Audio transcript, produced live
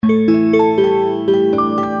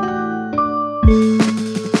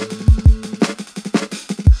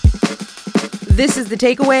This is The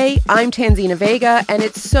Takeaway. I'm Tanzina Vega, and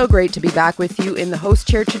it's so great to be back with you in the host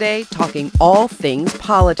chair today, talking all things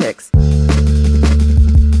politics.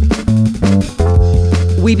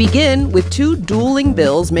 We begin with two dueling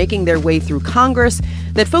bills making their way through Congress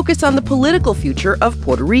that focus on the political future of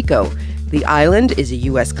Puerto Rico. The island is a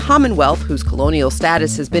U.S. Commonwealth whose colonial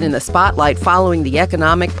status has been in the spotlight following the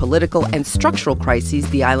economic, political, and structural crises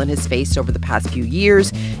the island has faced over the past few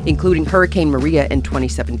years, including Hurricane Maria in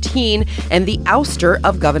 2017 and the ouster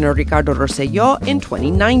of Governor Ricardo Rosselló in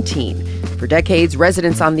 2019. For decades,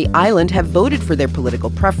 residents on the island have voted for their political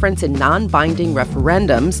preference in non-binding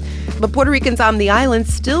referendums, but Puerto Ricans on the island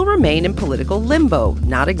still remain in political limbo,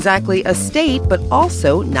 not exactly a state, but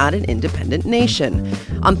also not an independent nation.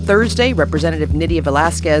 On Thursday, Representative Nydia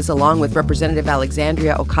Velázquez, along with Representative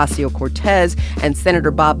Alexandria Ocasio-Cortez and Senator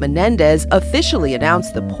Bob Menendez, officially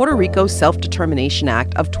announced the Puerto Rico Self-Determination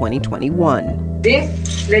Act of 2021.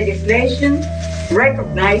 This legislation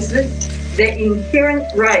recognizes the inherent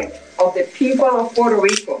right of the people of Puerto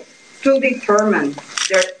Rico to determine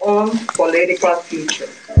their own political future.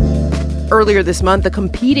 Earlier this month, a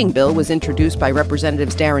competing bill was introduced by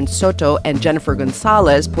Representatives Darren Soto and Jennifer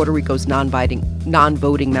Gonzalez, Puerto Rico's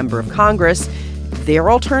non-voting member of Congress. Their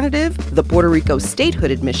alternative, the Puerto Rico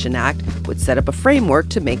Statehood Admission Act, would set up a framework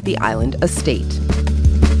to make the island a state.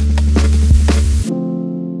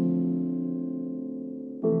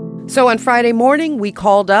 So on Friday morning, we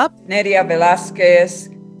called up Nydia Velázquez,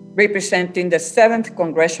 representing the 7th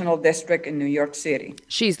Congressional District in New York City.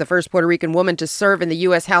 She's the first Puerto Rican woman to serve in the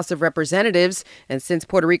U.S. House of Representatives. And since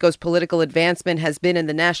Puerto Rico's political advancement has been in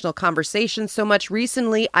the national conversation so much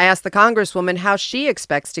recently, I asked the Congresswoman how she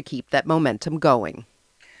expects to keep that momentum going.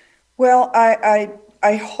 Well, I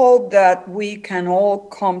hope that we can all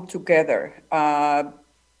come together,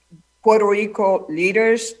 Puerto Rico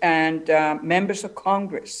leaders and members of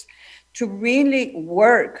Congress, to really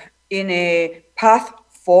work in a path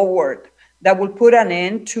forward that will put an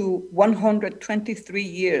end to 123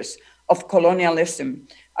 years of colonialism,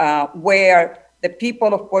 where the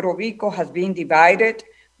people of Puerto Rico has been divided,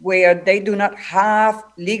 where they do not have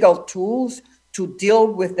legal tools to deal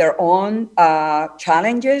with their own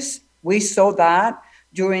challenges. We saw that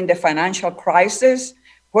during the financial crisis.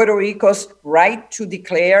 Puerto Rico's right to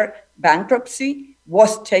declare bankruptcy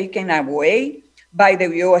was taken away by the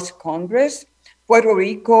U.S. Congress. Puerto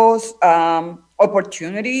Rico's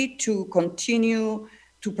opportunity to continue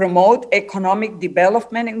to promote economic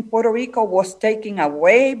development in Puerto Rico was taken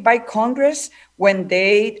away by Congress when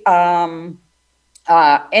they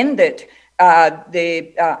ended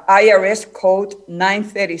the IRS Code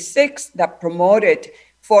 936 that promoted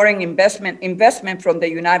foreign investment from the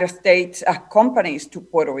United States companies to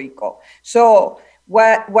Puerto Rico. So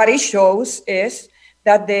what it shows is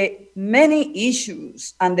that the many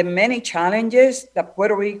issues and the many challenges that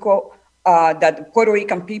the Puerto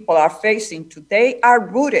Rican people are facing today are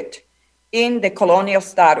rooted in the colonial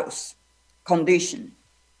status condition.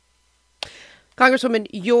 Congresswoman,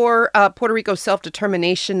 your Puerto Rico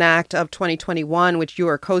Self-Determination Act of 2021, which you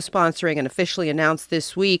are co-sponsoring and officially announced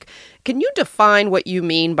this week, can you define what you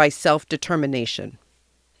mean by self-determination?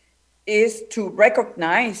 Is to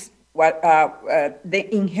recognize what the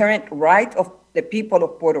inherent right of the people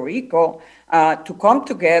of Puerto Rico to come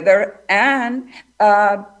together and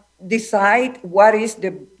decide what is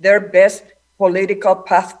their best political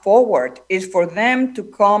path forward, is for them to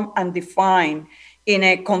come and define in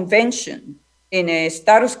a convention, in a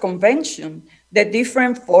status convention, the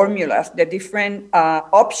different formulas, the different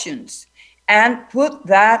options, and put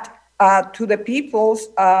that to the peoples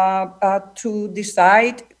to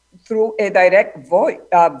decide through a direct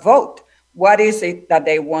vote what is it that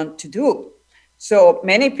they want to do. So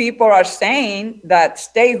many people are saying that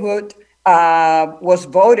statehood was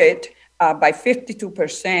voted by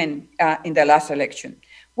 52% in the last election.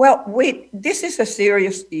 Well, this is a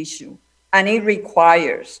serious issue, and it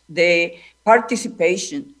requires the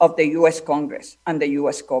participation of the U.S. Congress and the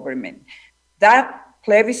U.S. government. That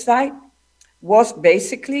plebiscite was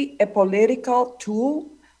basically a political tool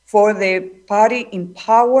for the party in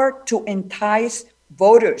power to entice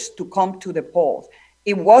voters to come to the polls.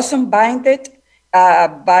 It wasn't binded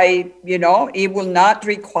it will not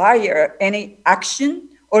require any action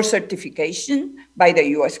or certification by the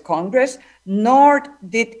U.S. Congress, nor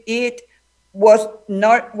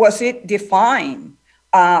was it defined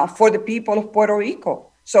for the people of Puerto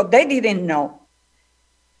Rico. So they didn't know.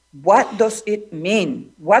 What does it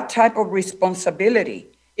mean? What type of responsibility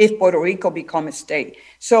if Puerto Rico becomes a state?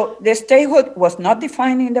 So the statehood was not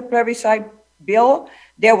defined in the plebiscite bill.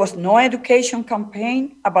 There was no education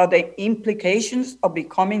campaign about the implications of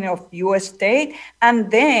becoming a U.S. state.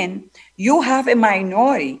 And then you have a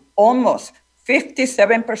minority, almost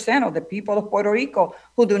 57% of the people of Puerto Rico,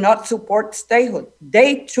 who do not support statehood.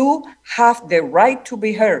 They too have the right to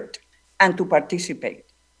be heard and to participate.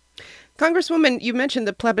 Congresswoman, you mentioned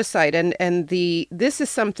the plebiscite, and this is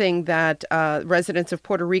something that residents of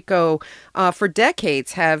Puerto Rico for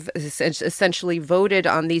decades have essentially voted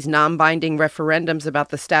on these non-binding referendums about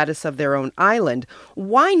the status of their own island.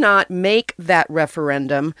 Why not make that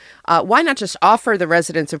referendum? Why not just offer the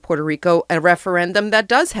residents of Puerto Rico a referendum that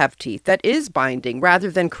does have teeth, that is binding,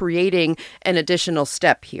 rather than creating an additional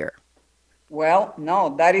step here? Well,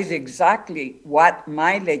 no, that is exactly what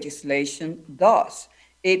my legislation does.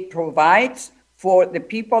 It provides for the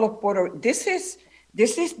people of Puerto Rico. This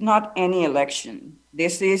is not any election.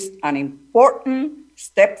 This is an important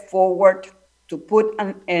step forward to put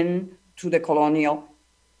an end to the colonial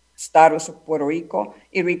status of Puerto Rico.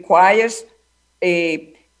 It requires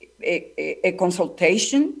a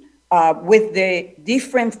consultation with the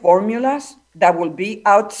different formulas that will be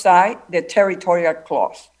outside the territorial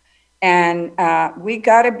clause. And we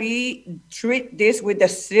gotta treat this with the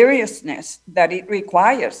seriousness that it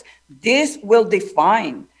requires. This will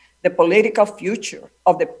define the political future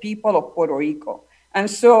of the people of Puerto Rico. And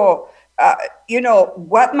so,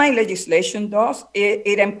 what my legislation does,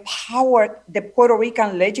 it empowered the Puerto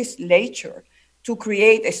Rican legislature to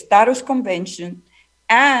create a status convention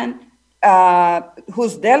and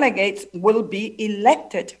whose delegates will be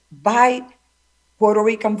elected by Puerto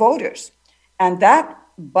Rican voters. And that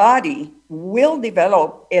body will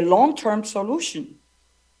develop a long-term solution,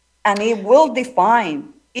 and it will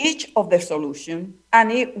define each of the solutions,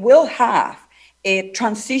 and it will have a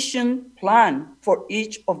transition plan for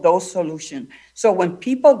each of those solutions. So when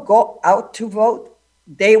people go out to vote,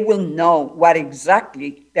 they will know what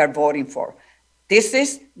exactly they're voting for. This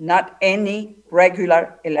is not any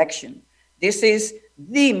regular election. This is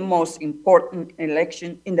the most important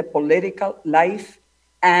election in the political life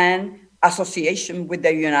and association with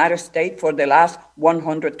the United States for the last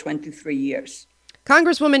 123 years.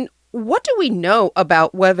 Congresswoman, what do we know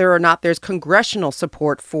about whether or not there's congressional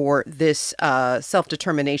support for this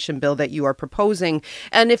self-determination bill that you are proposing?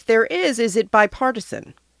 And if there is it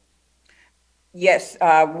bipartisan? Yes,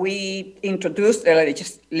 we introduced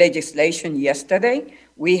the legislation yesterday.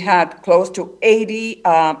 We had close to 80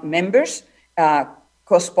 members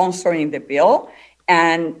co-sponsoring the bill,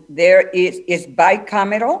 and there is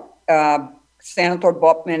bicameral. Senator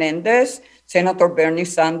Bob Menendez, Senator Bernie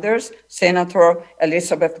Sanders, Senator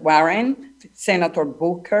Elizabeth Warren, Senator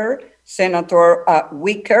Booker, Senator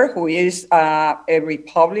Wicker, who is a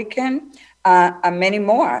Republican, and many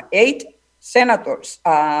more. 8 senators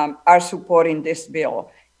are supporting this bill.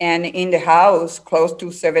 And in the House, close to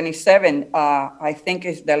 77, I think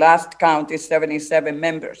is the last count is 77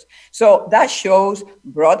 members. So that shows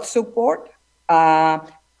broad support. And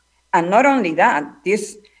not only that,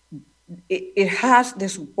 it has the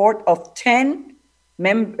support of 10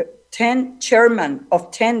 chairmen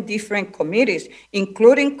of 10 different committees,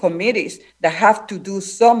 including committees that have to do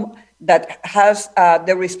that has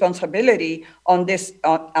the responsibility on this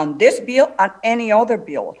bill and any other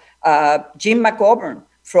bill. Jim McGovern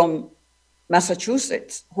from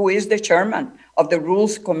Massachusetts, who is the chairman of the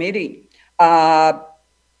Rules Committee.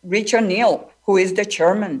 Richard Neal, who is the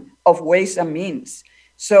chairman of Ways and Means.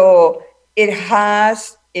 So it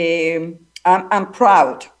has I'm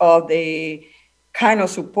proud of the kind of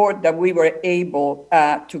support that we were able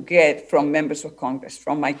to get from members of Congress,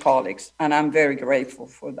 from my colleagues, and I'm very grateful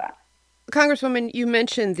for that. Congresswoman, you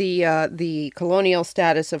mentioned the colonial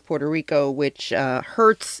status of Puerto Rico, which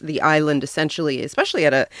hurts the island essentially, especially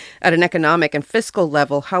at an economic and fiscal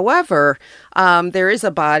level. However, there is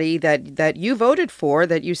a body that you voted for,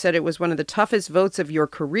 that you said it was one of the toughest votes of your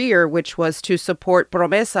career, which was to support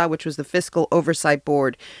PROMESA, which was the Fiscal Oversight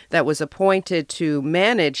Board that was appointed to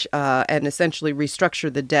manage and essentially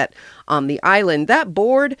restructure the debt on the island. That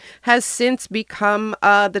board has since become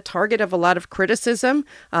the target of a lot of criticism,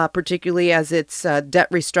 particularly as it's debt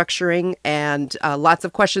restructuring, and lots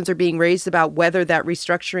of questions are being raised about whether that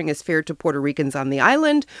restructuring is fair to Puerto Ricans on the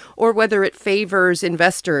island or whether it favors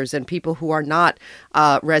investors and people who are not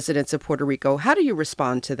residents of Puerto Rico. How do you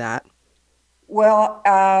respond to that? Well,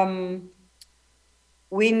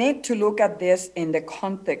 we need to look at this in the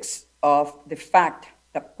context of the fact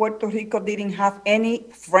that Puerto Rico didn't have any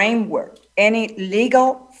framework, any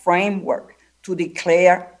legal framework to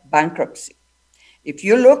declare bankruptcy. If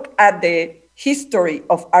you look at the history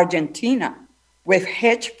of Argentina with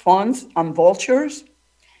hedge funds and vultures,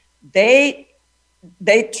 they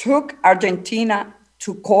they took Argentina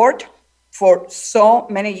to court for so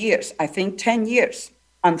many years, I think 10 years.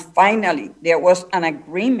 And finally, there was an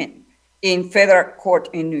agreement in federal court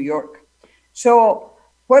in New York. So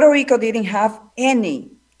Puerto Rico didn't have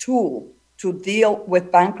any tool to deal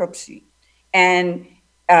with bankruptcy. And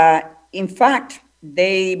in fact,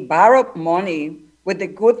 they borrowed money with the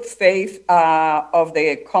good faith of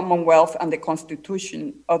the Commonwealth and the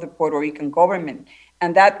Constitution of the Puerto Rican government.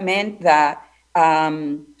 And that meant that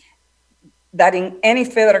that in any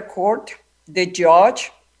federal court, the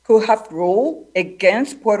judge could have ruled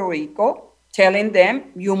against Puerto Rico, telling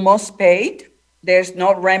them, you must pay it. There's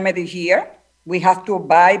no remedy here. We have to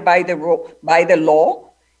abide by the law.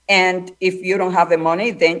 And if you don't have the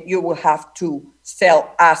money, then you will have to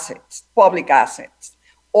sell assets, public assets,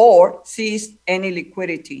 or seize any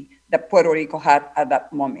liquidity that Puerto Rico had at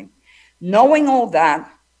that moment. Knowing all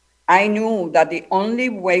that, I knew that the only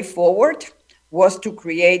way forward was to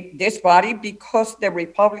create this body, because the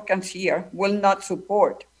Republicans here will not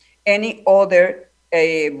support any other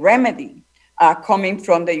remedy coming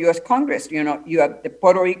from the U.S. Congress. You know, you have the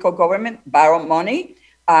Puerto Rico government borrow money.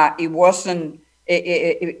 It was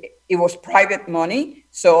private money,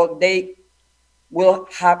 so they will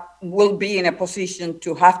be in a position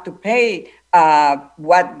to have to pay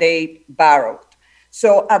what they borrowed.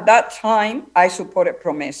 So at that time, I supported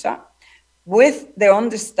Promesa with the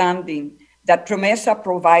understanding that Promesa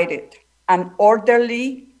provided an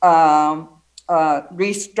orderly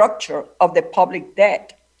restructure of the public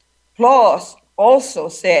debt, plus also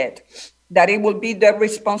said that it will be the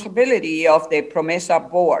responsibility of the Promesa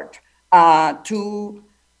board to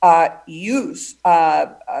use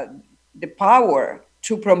the power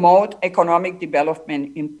to promote economic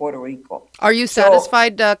development in Puerto Rico. Are you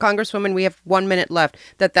satisfied, Congresswoman? We have 1 minute left.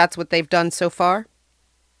 That's what they've done so far?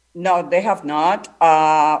 No, they have not.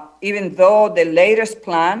 Even though the latest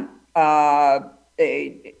plan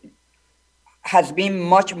has been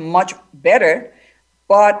much, much better,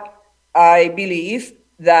 but I believe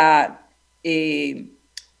that the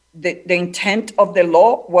intent of the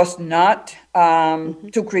law was not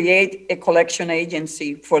to create a collection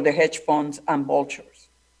agency for the hedge funds and vultures.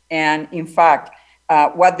 And in fact,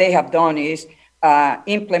 what they have done is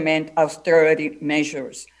implement austerity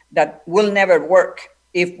measures that will never work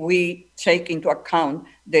if we take into account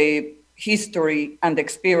the history and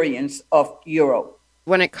experience of Europe.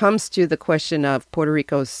 When it comes to the question of Puerto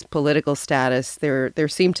Rico's political status, there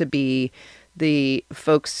seem to be the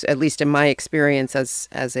folks, at least in my experience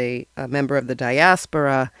as a member of the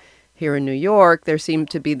diaspora here in New York, there seem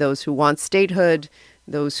to be those who want statehood,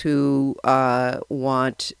 those who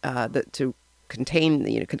want to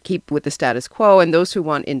contain, keep with the status quo, and those who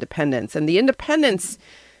want independence. And the independence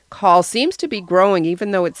call seems to be growing,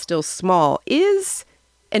 even though it's still small. Is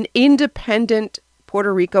an independent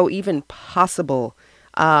Puerto Rico even possible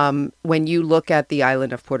when you look at the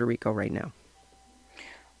island of Puerto Rico right now?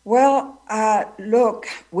 Well, look,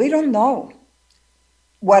 we don't know.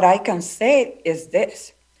 What I can say is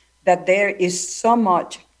this, that there is so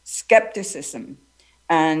much skepticism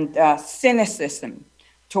and cynicism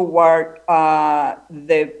toward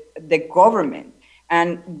the government.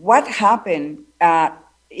 And what happened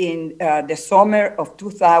in the summer of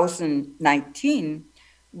 2019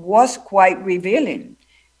 was quite revealing.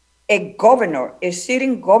 A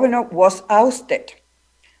sitting governor was ousted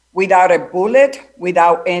without a bullet,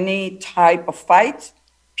 without any type of fight.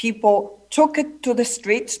 People took it to the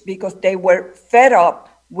streets because they were fed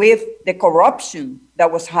up with the corruption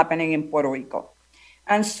that was happening in Puerto Rico.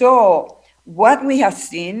 And so what we have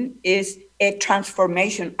seen is a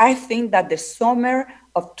transformation. I think that the summer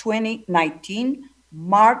of 2019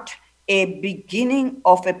 marked a beginning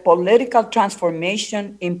of a political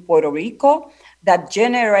transformation in Puerto Rico that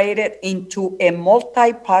generated into a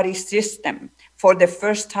multi-party system for the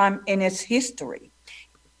first time in its history.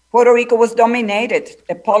 Puerto Rico was dominated.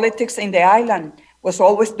 The politics in the island was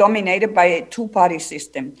always dominated by a two-party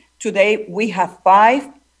system. Today, we have 5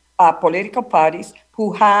 political parties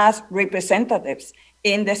who has representatives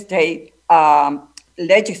in the state, in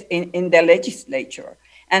the legislature.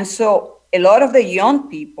 And so a lot of the young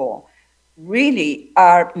people really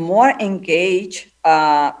are more engaged,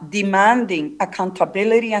 demanding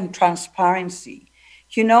accountability and transparency.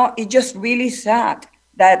 It's just really sad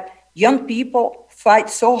that young people fight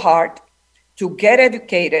so hard to get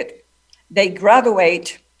educated. They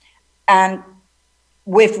graduate and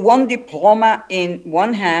with one diploma in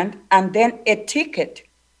one hand and then a ticket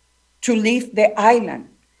to leave the island.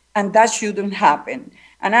 And that shouldn't happen.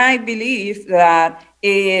 And I believe that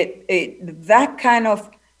that kind of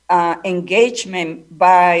engagement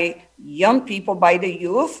by young people, by the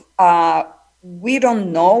youth, we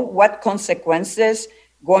don't know what consequences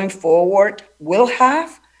going forward will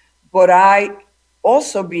have, but I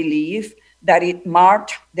also believe that it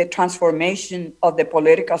marked the transformation of the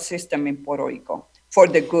political system in Puerto Rico for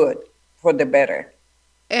the good, for the better.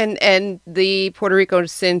 And the Puerto Rico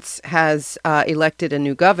since has elected a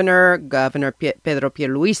new governor, Pedro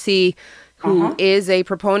Pierluisi, who Uh-huh. is a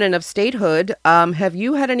proponent of statehood. Have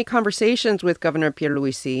you had any conversations with Governor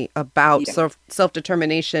Pierluisi about Yeah.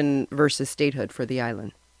 self-determination versus statehood for the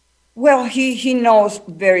island? Well, he knows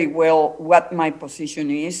very well what my position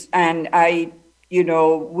is. And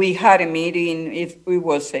we had a meeting, it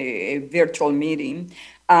was a virtual meeting,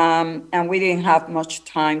 and we didn't have much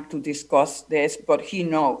time to discuss this, but he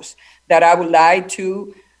knows that I would like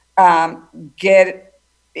to get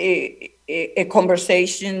a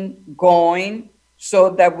conversation going so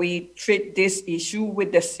that we treat this issue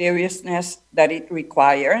with the seriousness that it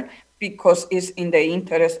requires because it's in the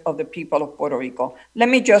interest of the people of Puerto Rico. Let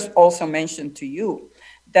me just also mention to you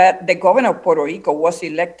that the governor of Puerto Rico was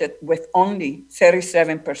elected with only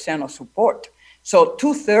 37% of support. So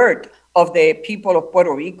 2/3 of the people of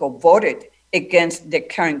Puerto Rico voted against the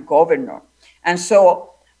current governor. And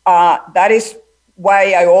so that is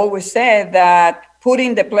why I always say that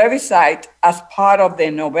putting the plebiscite as part of the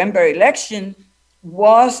November election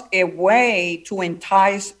was a way to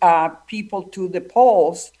entice people to the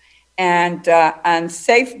polls and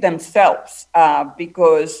save themselves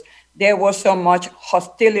because there was so much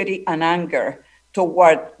hostility and anger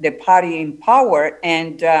toward the party in power.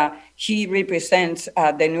 And he represents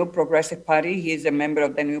the New Progressive Party. He is a member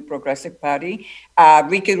of the New Progressive Party.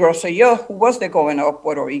 Rico, who was the governor of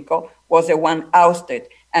Puerto Rico, was the one ousted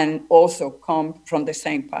and also come from the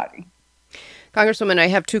same party. Congresswoman, I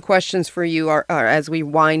have two questions for you as we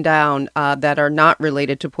wind down that are not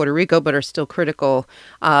related to Puerto Rico, but are still critical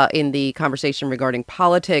in the conversation regarding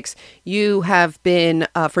politics. You have been,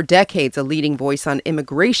 for decades, a leading voice on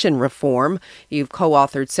immigration reform. You've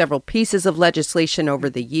co-authored several pieces of legislation over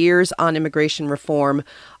the years on immigration reform.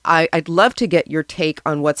 I'd love to get your take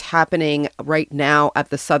on what's happening right now at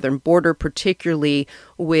the southern border, particularly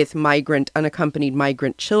with unaccompanied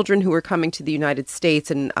migrant children who are coming to the United States.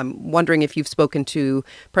 And I'm wondering if you've spoken to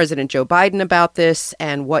President Joe Biden about this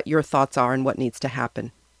and what your thoughts are and what needs to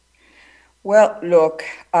happen. Well, look,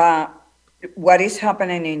 what is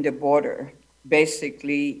happening in the border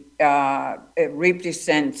basically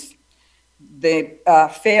represents the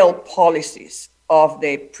failed policies of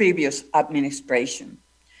the previous administration.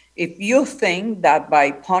 If you think that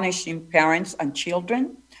by punishing parents and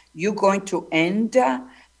children, you're going to end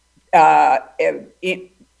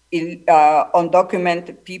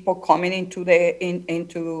undocumented people coming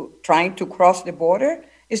into trying to cross the border,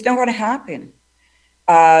 it's not going to happen.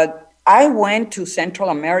 I went to Central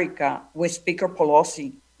America with Speaker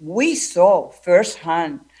Pelosi. We saw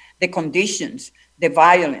firsthand the conditions, the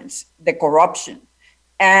violence, the corruption,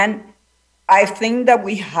 and I think that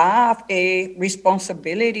we have a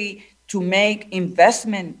responsibility to make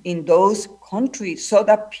investment in those countries so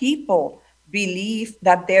that people believe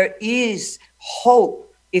that there is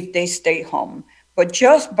hope if they stay home. But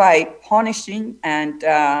just by punishing and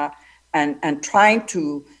trying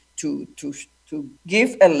to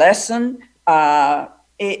give a lesson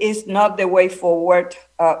is not the way forward.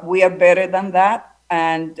 We are better than that,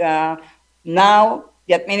 and now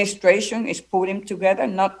the administration is putting together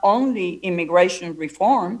not only immigration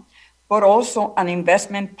reform, but also an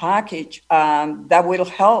investment package that will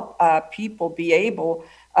help people be able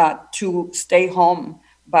to stay home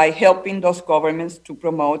by helping those governments to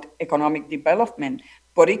promote economic development.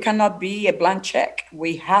 But it cannot be a blank check.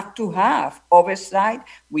 We have to have oversight.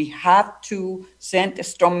 We have to send a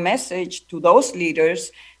strong message to those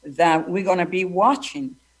leaders that we're going to be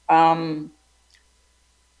watching.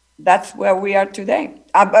 That's where we are today.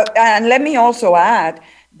 And let me also add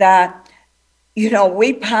that,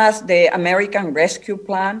 we passed the American Rescue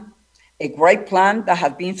Plan, a great plan that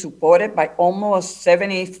has been supported by almost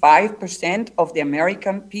 75% of the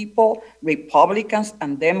American people, Republicans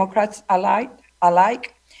and Democrats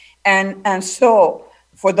alike. And so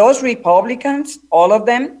for those Republicans, all of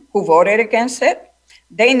them who voted against it,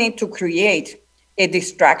 they need to create a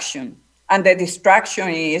distraction. And the distraction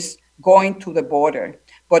is going to the border.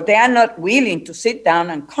 But they are not willing to sit down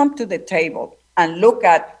and come to the table and look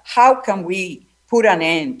at how can we put an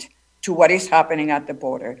end to what is happening at the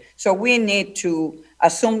border. So we need to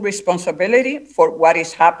assume responsibility for what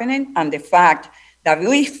is happening and the fact that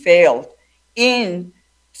we failed in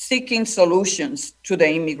seeking solutions to the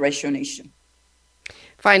immigration issue.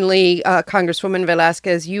 Finally, Congresswoman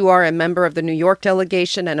Velasquez, you are a member of the New York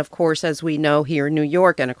delegation. And of course, as we know here in New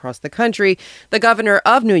York and across the country, the governor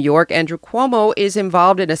of New York, Andrew Cuomo, is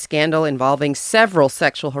involved in a scandal involving several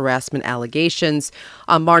sexual harassment allegations.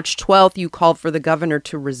 On March 12th, you called for the governor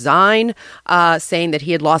to resign, saying that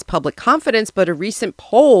he had lost public confidence. But a recent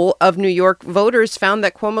poll of New York voters found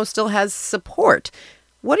that Cuomo still has support.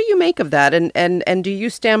 What do you make of that? And do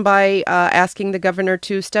you stand by asking the governor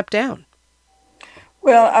to step down?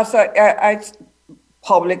 Well, as I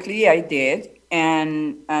publicly I did,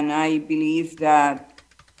 and I believe that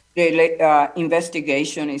the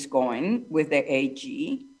investigation is going with the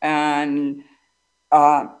AG, and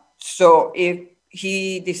so if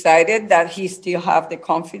he decided that he still have the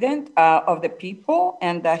confidence of the people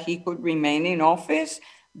and that he could remain in office,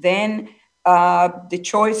 then the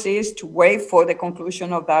choice is to wait for the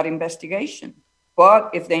conclusion of that investigation. But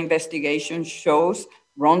if the investigation shows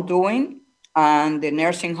wrongdoing, and the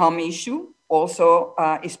nursing home issue also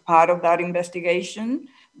is part of that investigation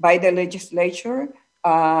by the legislature,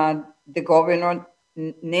 the governor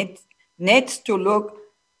needs to look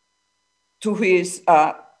to his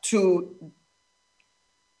to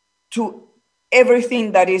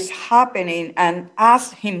everything that is happening and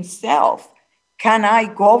ask himself, can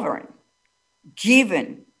I govern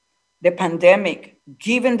given the pandemic,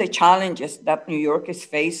 given the challenges that New York is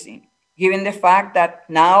facing, given the fact that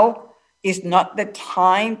now is not the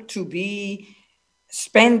time to be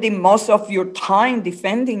spending most of your time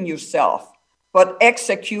defending yourself, but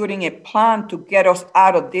executing a plan to get us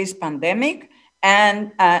out of this pandemic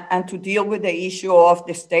and to deal with the issue of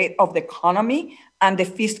the state of the economy and the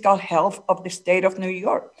fiscal health of the state of New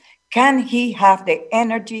York. Can he have the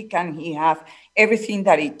energy? Can he have everything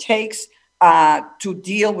that it takes to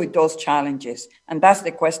deal with those challenges? And that's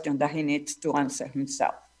the question that he needs to answer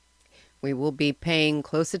himself. We will be paying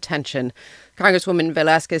close attention. Congresswoman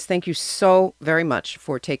Velasquez, thank you so very much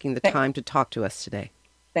for taking the time to talk to us today.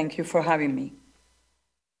 Thank you for having me.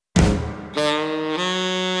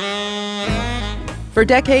 For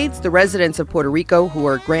decades, the residents of Puerto Rico who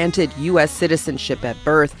are granted U.S. citizenship at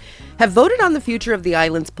birth have voted on the future of the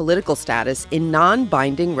island's political status in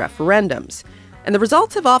non-binding referendums. And the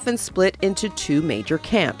results have often split into two major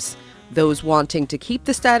camps: those wanting to keep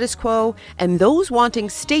the status quo and those wanting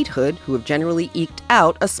statehood, who have generally eked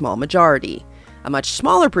out a small majority. A much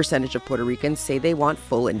smaller percentage of Puerto Ricans say they want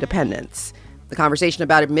full independence. The conversation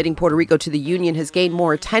about admitting Puerto Rico to the Union has gained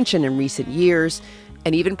more attention in recent years,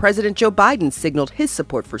 and even President Joe Biden signaled his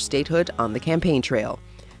support for statehood on the campaign trail.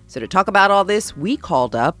 So to talk about all this, we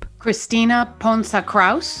called up Cristina Ponsa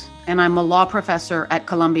Kraus, and I'm a law professor at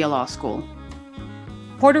Columbia Law School.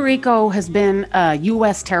 Puerto Rico has been a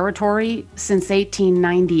U.S. territory since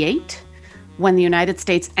 1898, when the United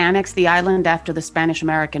States annexed the island after the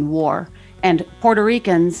Spanish-American War. And Puerto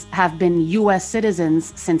Ricans have been U.S. citizens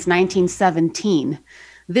since 1917.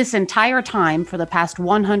 This entire time, for the past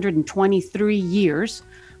 123 years,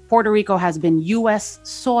 Puerto Rico has been U.S.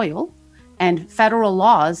 soil, and federal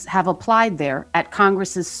laws have applied there at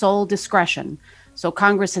Congress's sole discretion. So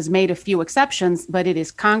Congress has made a few exceptions, but it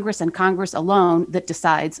is Congress and Congress alone that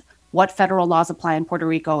decides what federal laws apply in Puerto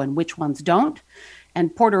Rico and which ones don't.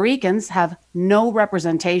 And Puerto Ricans have no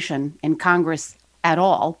representation in Congress at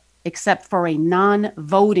all, except for a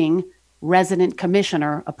non-voting resident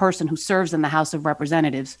commissioner, a person who serves in the House of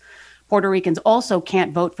Representatives. Puerto Ricans also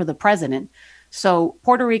can't vote for the president. So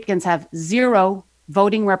Puerto Ricans have zero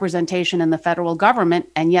voting representation in the federal government,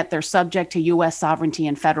 and yet they're subject to U.S. sovereignty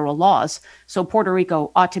and federal laws. So Puerto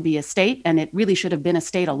Rico ought to be a state, and it really should have been a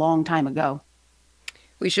state a long time ago.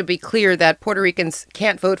 We should be clear that Puerto Ricans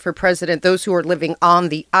can't vote for president, those who are living on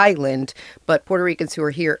the island, but Puerto Ricans who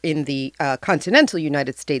are here in the continental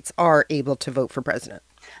United States are able to vote for president.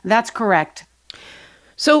 That's correct.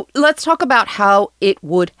 So let's talk about how it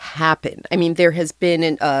would happen. I mean, there has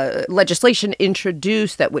been legislation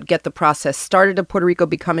introduced that would get the process started of Puerto Rico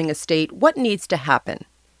becoming a state. What needs to happen?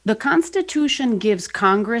 The Constitution gives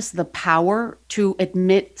Congress the power to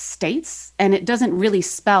admit states, and it doesn't really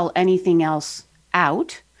spell anything else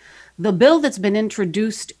out. The bill that's been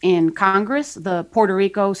introduced in Congress, the Puerto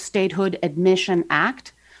Rico Statehood Admission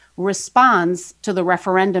Act, responds to the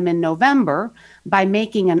referendum in November by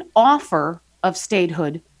making an offer of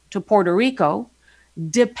statehood to Puerto Rico,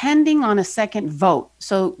 depending on a second vote.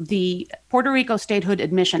 So the Puerto Rico Statehood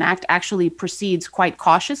Admission Act actually proceeds quite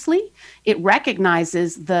cautiously. It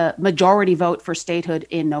recognizes the majority vote for statehood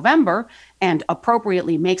in November and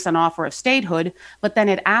appropriately makes an offer of statehood, but then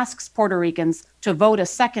it asks Puerto Ricans to vote a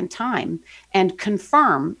second time and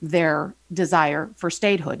confirm their desire for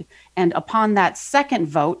statehood. And upon that second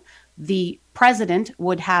vote, the president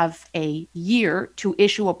would have a year to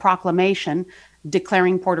issue a proclamation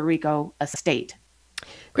declaring Puerto Rico a state.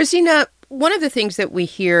 Christina, one of the things that we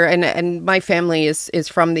hear, and my family is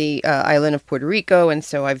from the island of Puerto Rico, and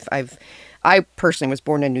so I personally was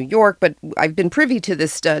born in New York, but I've been privy to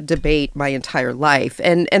this debate my entire life.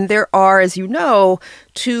 And there are, as you know,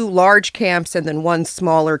 two large camps and then one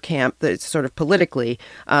smaller camp that's sort of politically.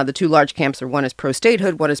 The two large camps are, one is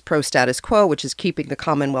pro-statehood, one is pro-status quo, which is keeping the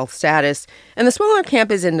Commonwealth status. And the smaller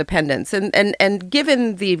camp is independence. And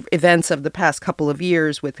given the events of the past couple of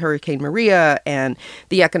years with Hurricane Maria and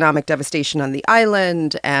the economic devastation on the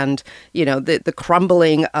island and, you know, the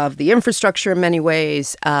crumbling of the infrastructure in many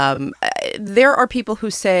ways, there are people who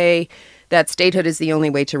say that statehood is the only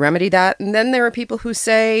way to remedy that. And then there are people who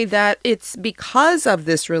say that it's because of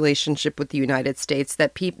this relationship with the United States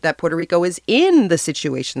that Puerto Rico is in the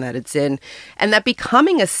situation that it's in, and that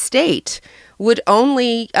becoming a state would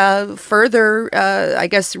only further,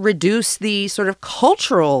 reduce the sort of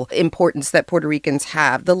cultural importance that Puerto Ricans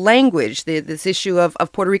have, the language, this issue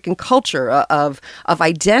of Puerto Rican culture, of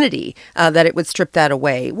identity, that it would strip that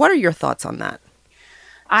away. What are your thoughts on that?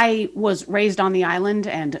 I was raised on the island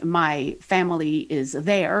and my family is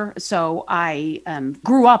there. So I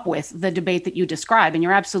grew up with the debate that you describe. And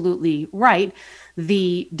you're absolutely right.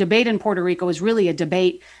 The debate in Puerto Rico is really a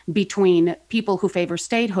debate between people who favor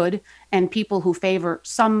statehood and people who favor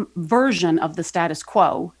some version of the status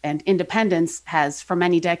quo. And independence has, for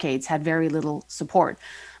many decades, had very little support.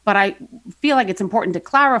 But I feel like it's important to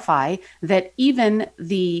clarify that even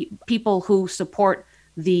the people who support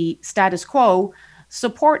the status quo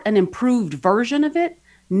support an improved version of it.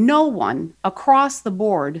 No one across the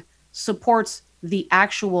board supports the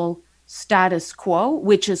actual status quo,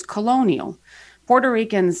 which is colonial. Puerto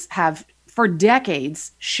Ricans have, for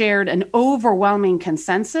decades, shared an overwhelming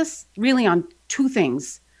consensus really on two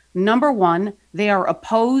things. Number one, they are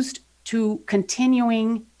opposed to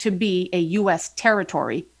continuing to be a U.S.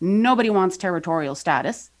 territory. Nobody wants territorial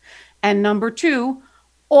status. And number two,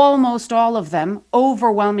 almost all of them,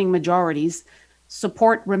 overwhelming majorities,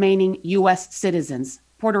 support remaining U.S. citizens.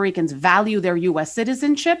 Puerto Ricans value their U.S.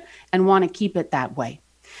 citizenship and want to keep it that way.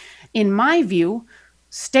 In my view,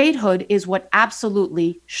 statehood is what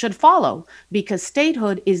absolutely should follow, because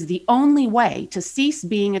statehood is the only way to cease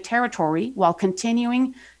being a territory while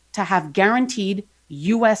continuing to have guaranteed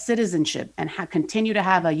U.S. citizenship and continue to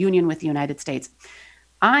have a union with the United States.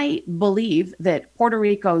 I believe that Puerto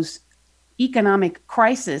Rico's economic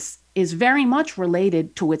crisis is very much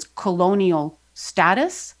related to its colonial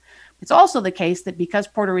status. It's also the case that because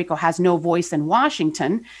Puerto Rico has no voice in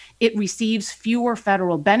Washington, it receives fewer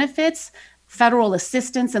federal benefits. Federal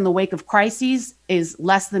assistance in the wake of crises is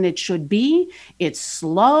less than it should be. It's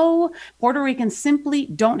slow. Puerto Ricans simply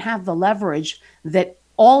don't have the leverage that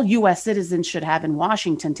all U.S. citizens should have in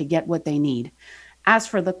Washington to get what they need. As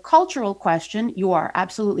for the cultural question, you are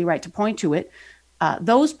absolutely right to point to it.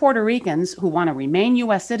 Those Puerto Ricans who want to remain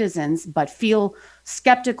U.S. citizens but feel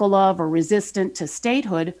skeptical of or resistant to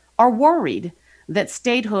statehood are worried that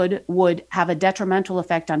statehood would have a detrimental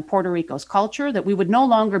effect on Puerto Rico's culture, that we would no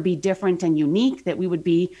longer be different and unique, that we would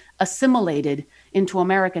be assimilated into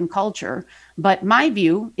American culture. But my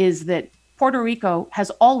view is that Puerto Rico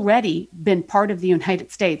has already been part of the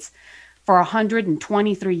United States for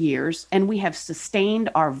 123 years, and we have sustained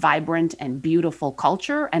our vibrant and beautiful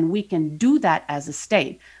culture, and we can do that as a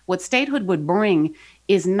state. What statehood would bring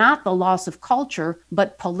is not the loss of culture,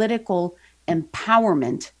 but political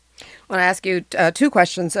empowerment. I want to ask you two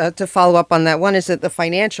questions to follow up on that. One is that the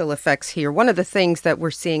financial effects here. One of the things that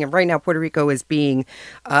we're seeing, and right now Puerto Rico is being,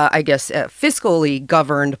 fiscally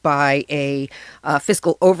governed by a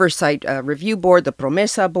fiscal oversight review board, the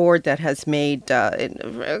Promesa board, that has made,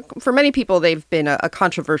 for many people, they've been a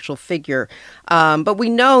controversial figure. But we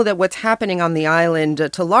know that what's happening on the island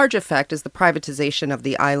to large effect is the privatization of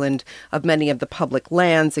the island of many of the public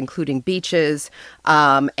lands, including beaches.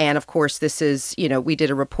 And of course, this is, we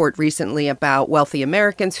did a report recently about wealthy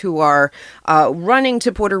Americans who are running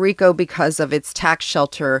to Puerto Rico because of its tax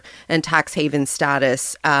shelter and tax haven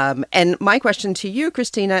status. And my question to you,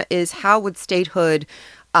 Christina, is how would statehood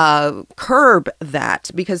curb that?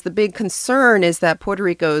 Because the big concern is that Puerto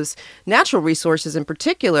Rico's natural resources in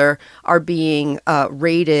particular are being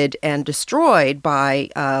raided and destroyed by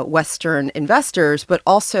Western investors, but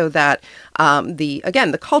also that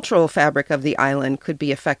the cultural fabric of the island could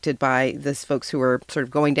be affected by these folks who are sort of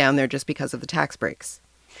going down there just because of the tax breaks.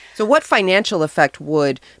 So what financial effect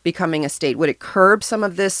would becoming a state? Would it curb some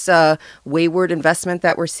of this wayward investment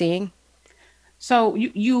that we're seeing? So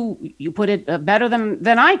you put it better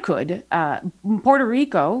than I could. Puerto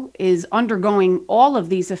Rico is undergoing all of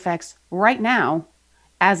these effects right now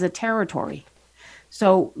as a territory.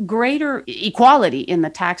 So greater equality in the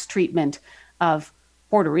tax treatment of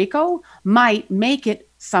Puerto Rico might make it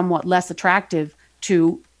somewhat less attractive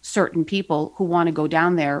to certain people who want to go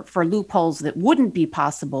down there for loopholes that wouldn't be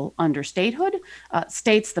possible under statehood.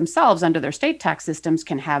 States themselves, under their state tax systems,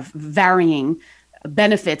 can have varying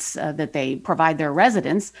benefits that they provide their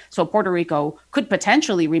residents. So Puerto Rico could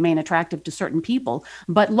potentially remain attractive to certain people.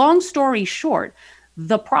 But long story short,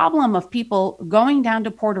 the problem of people going down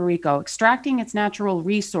to Puerto Rico, extracting its natural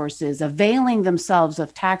resources, availing themselves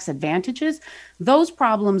of tax advantages, those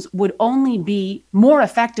problems would only be more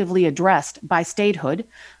effectively addressed by statehood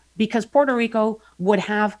because Puerto Rico would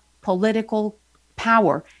have political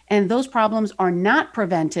power. And those problems are not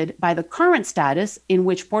prevented by the current status in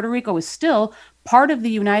which Puerto Rico is still part of the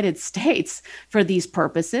United States for these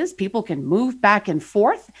purposes. People can move back and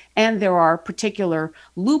forth, and there are particular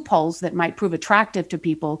loopholes that might prove attractive to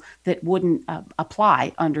people that wouldn't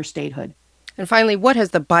apply under statehood. And finally, what has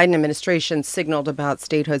the Biden administration signaled about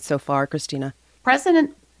statehood so far, Christina?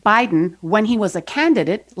 President Biden, when he was a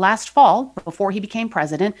candidate last fall, before he became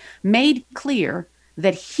president, made clear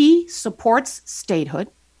that he supports statehood,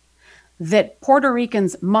 that Puerto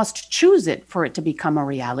Ricans must choose it for it to become a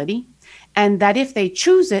reality, and that if they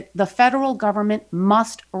choose it, the federal government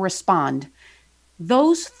must respond.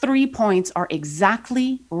 Those 3 points are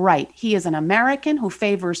exactly right. He is an American who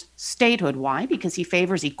favors statehood. Why? Because he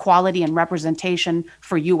favors equality and representation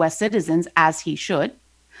for U.S. citizens, as he should.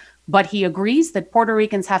 But he agrees that Puerto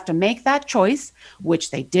Ricans have to make that choice,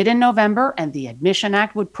 which they did in November, and the Admission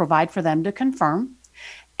Act would provide for them to confirm.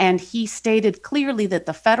 And he stated clearly that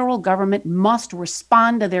the federal government must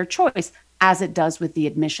respond to their choice, as it does with the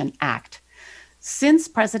Admission Act. Since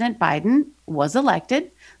President Biden was elected,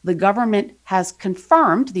 the government has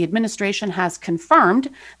confirmed, the administration has confirmed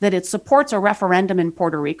that it supports a referendum in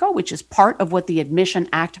Puerto Rico, which is part of what the Admission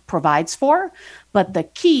Act provides for. But the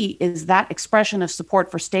key is that expression of support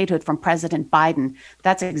for statehood from President Biden.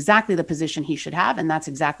 That's exactly the position he should have, and that's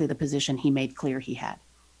exactly the position he made clear he had.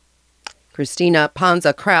 Christina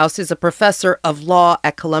Panza-Kraus is a professor of law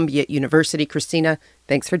at Columbia University. Christina,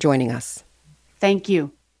 thanks for joining us. Thank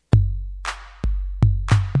you.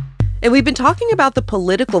 And we've been talking about the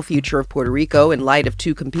political future of Puerto Rico in light of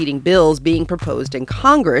two competing bills being proposed in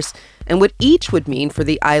Congress and what each would mean for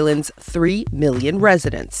the island's 3 million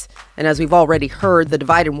residents. And as we've already heard, the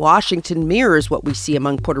divide in Washington mirrors what we see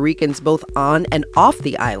among Puerto Ricans both on and off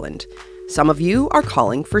the island. Some of you are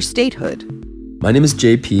calling for statehood. My name is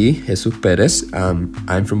JP Jesus Perez.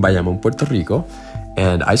 I'm from Bayamón, Puerto Rico,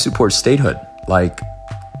 and I support statehood like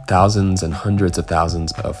thousands and hundreds of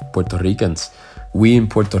thousands of Puerto Ricans. We in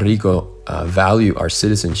Puerto Rico value our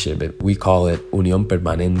citizenship. We call it Unión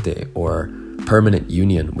Permanente, or permanent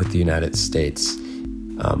union with the United States.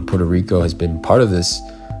 Puerto Rico has been part of this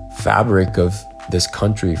fabric of this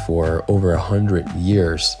country for over 100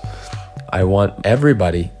 years. I want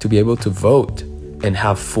everybody to be able to vote and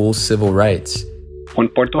have full civil rights. When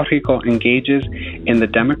Puerto Rico engages in the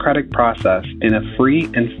democratic process in a free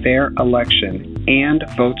and fair election and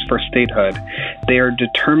votes for statehood, they are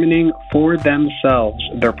determining for themselves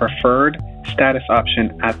their preferred status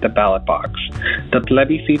option at the ballot box. The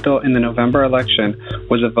plebiscito in the November election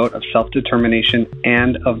was a vote of self-determination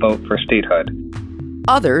and a vote for statehood.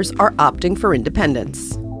 Others are opting for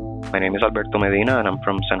independence. My name is Alberto Medina, and I'm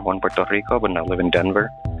from San Juan, Puerto Rico, but now live in Denver.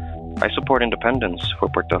 I support independence for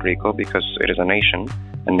Puerto Rico because it is a nation,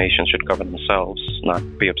 and nations should govern themselves, not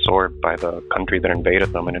be absorbed by the country that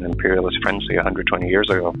invaded them in an imperialist frenzy 120 years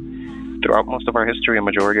ago. Throughout most of our history, a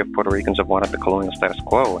majority of Puerto Ricans have wanted the colonial status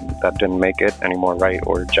quo, and that didn't make it any more right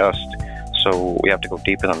or just. So we have to go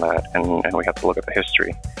deeper than that, and we have to look at the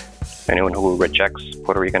history. Anyone who rejects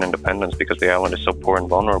Puerto Rican independence because the island is so poor and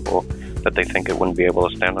vulnerable that they think it wouldn't be able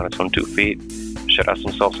to stand on its own 2 feet should ask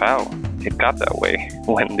themselves how it got that way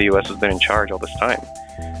when the U.S. has been in charge all this time.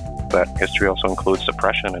 But history also includes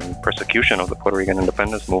suppression and persecution of the Puerto Rican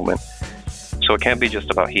independence movement. So it can't be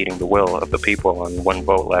just about heeding the will of the people on one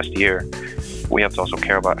vote last year. We have to also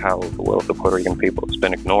care about how the will of the Puerto Rican people has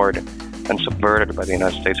been ignored and subverted by the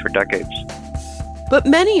United States for decades. But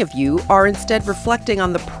many of you are instead reflecting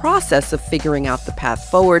on the process of figuring out the path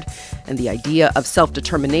forward and the idea of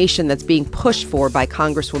self-determination that's being pushed for by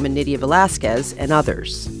Congresswoman Nydia Velázquez and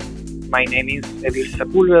others. My name is Edil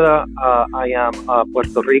Sepulveda. I am a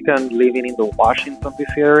Puerto Rican living in the Washington,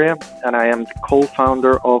 D.C. area, and I am the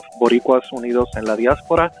co-founder of Boricuas Unidos en la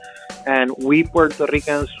Diáspora. And we Puerto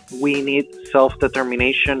Ricans, we need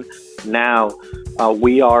self-determination Now,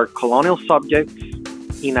 we are colonial subjects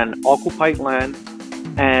in an occupied land,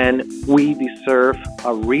 and we deserve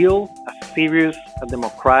a real, a serious, a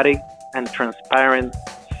democratic, and transparent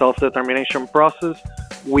self-determination process,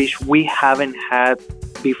 which we haven't had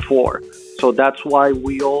before. So that's why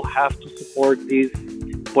we all have to support this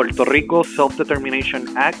Puerto Rico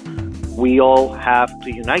Self-Determination Act. We all have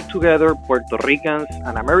to unite together, Puerto Ricans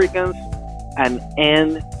and Americans, and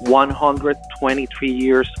end 123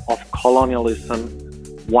 years of colonialism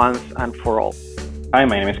once and for all. Hi,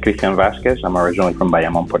 my name is Cristian Vasquez. I'm originally from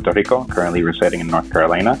Bayamón, Puerto Rico, currently residing in North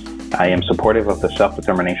Carolina. I am supportive of the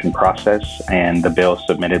self-determination process and the bill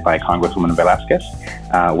submitted by Congresswoman Velázquez.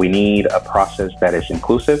 We need a process that is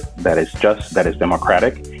inclusive, that is just, that is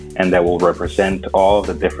democratic, and that will represent all of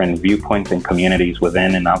the different viewpoints and communities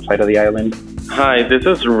within and outside of the island. Hi, this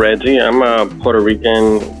is Reggie. I'm a Puerto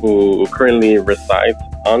Rican who currently resides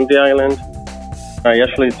on the island. I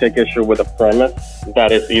actually take issue with the premise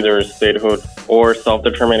that it's either statehood or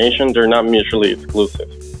self-determination. They're not mutually exclusive.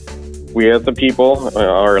 We as the people,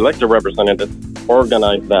 our elected representatives,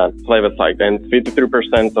 organized that plebiscite, and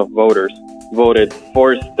 53% of voters voted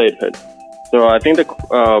for statehood. So I think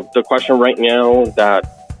the question right now that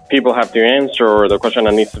people have to answer, or the question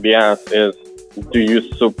that needs to be asked is, do you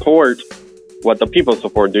support what the people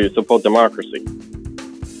support? Do you support democracy?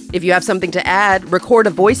 If you have something to add, record a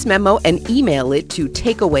voice memo and email it to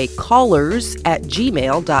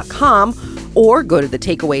takeawaycallers@gmail.com, or go to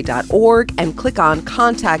thetakeaway.org and click on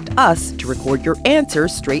Contact Us to record your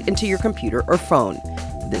answers straight into your computer or phone.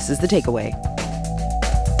 This is The Takeaway.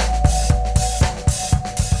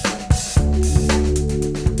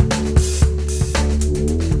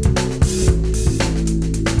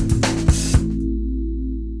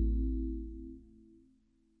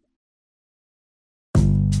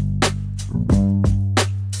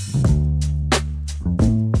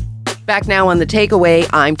 Back now on The Takeaway,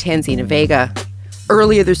 I'm Tanzina Vega.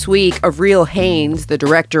 Earlier this week, Avril Haines, the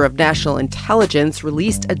director of national intelligence,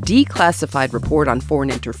 released a declassified report on foreign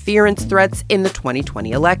interference threats in the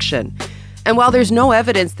 2020 election. And while there's no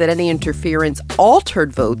evidence that any interference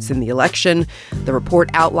altered votes in the election, the report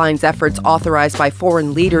outlines efforts authorized by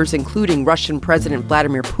foreign leaders, including Russian President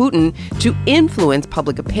Vladimir Putin, to influence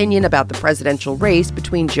public opinion about the presidential race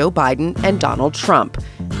between Joe Biden and Donald Trump.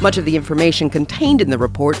 Much of the information contained in the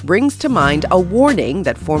report brings to mind a warning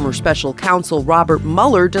that former special counsel Robert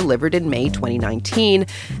Mueller delivered in May 2019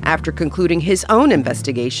 after concluding his own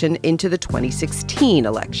investigation into the 2016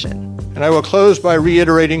 election. And I will close by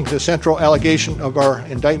reiterating the central allegation of our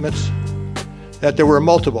indictments, that there were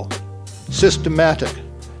multiple, systematic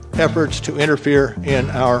efforts to interfere in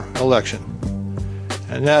our election.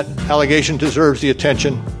 And that allegation deserves the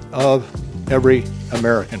attention of every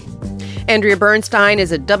American. Andrea Bernstein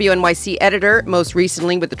is a WNYC editor, most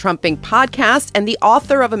recently with the Trumping podcast, and the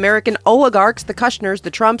author of American Oligarchs, the Kushners,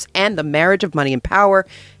 the Trumps, and the Marriage of Money and Power.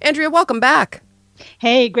 Andrea, welcome back.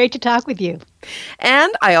 Hey, great to talk with you.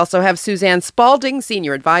 And I also have Suzanne Spalding,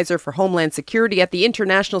 Senior Advisor for Homeland Security at the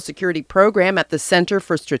International Security Program at the Center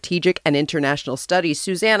for Strategic and International Studies.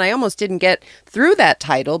 Suzanne, I almost didn't get through that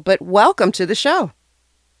title, but welcome to the show.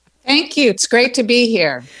 Thank you. It's great to be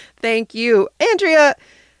here. Thank you. Andrea,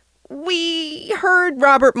 we heard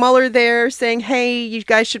Robert Mueller there saying, hey, you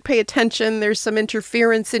guys should pay attention. There's some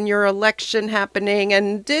interference in your election happening.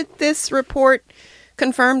 And did this report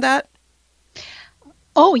confirm that?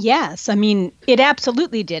 Oh, yes. I mean, it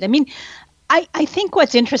absolutely did. I mean, I think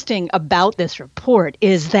what's interesting about this report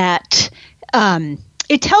is that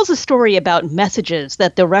it tells a story about messages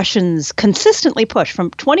that the Russians consistently push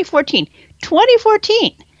from 2014,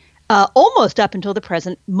 almost up until the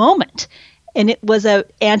present moment. And it was an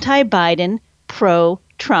anti-Biden,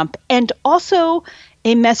 pro-Trump, and also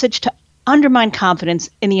a message to undermine confidence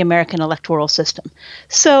in the American electoral system.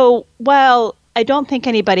 So while I don't think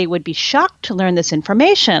anybody would be shocked to learn this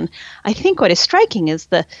information, I think what is striking is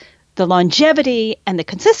the longevity and the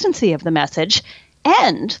consistency of the message,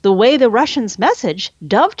 and the way the Russians' message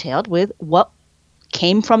dovetailed with what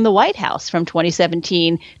came from the White House from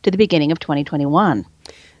 2017 to the beginning of 2021.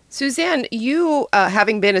 Suzanne, you,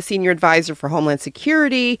 having been a senior advisor for Homeland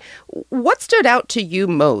Security, what stood out to you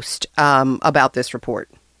most about this report?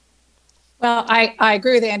 Well, I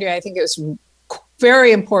agree with Andrea. I think it was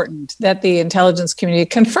very important that the intelligence community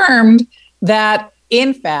confirmed that,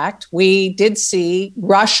 in fact, we did see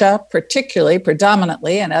Russia,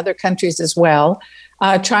 predominantly, and other countries as well,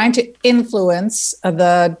 trying to influence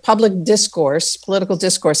the public discourse, political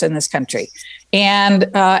discourse in this country. And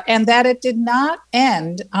that it did not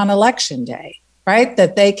end on Election Day, right?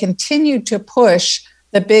 That they continued to push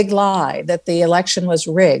the big lie that the election was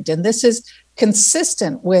rigged. And this is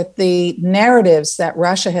consistent with the narratives that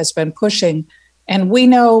Russia has been pushing. And we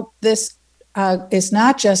know this is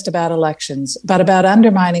not just about elections, but about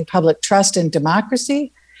undermining public trust in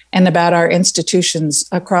democracy and about our institutions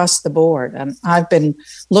across the board. And I've been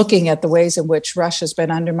looking at the ways in which Russia's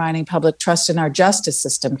been undermining public trust in our justice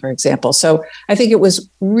system, for example. So I think it was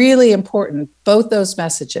really important, both those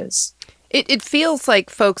messages. It feels like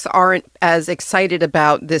folks aren't as excited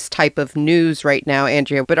about this type of news right now,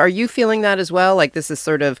 Andrea, but are you feeling that as well? Like this is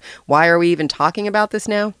sort of, why are we even talking about this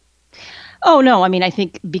now? Oh, no. I mean, I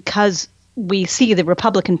think because we see the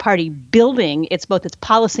Republican Party building both its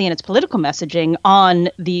policy and its political messaging on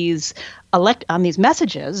these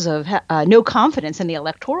messages of no confidence in the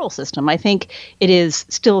electoral system. I think it is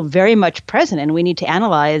still very much present, and we need to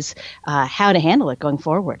analyze how to handle it going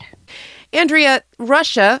forward. Andrea,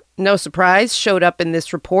 Russia, no surprise, showed up in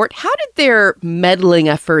this report. How did their meddling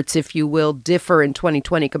efforts, if you will, differ in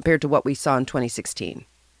 2020 compared to what we saw in 2016?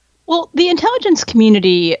 Well, the intelligence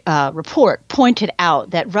community report pointed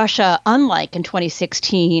out that Russia, unlike in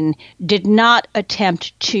 2016, did not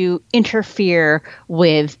attempt to interfere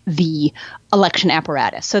with the election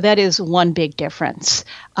apparatus. So that is one big difference.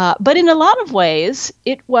 But in a lot of ways,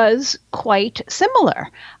 it was quite similar.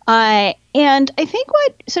 And I think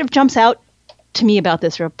what sort of jumps out to me about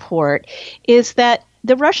this report is that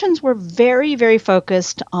the Russians were very, very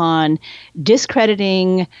focused on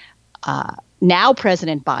discrediting now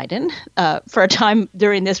President Biden. For a time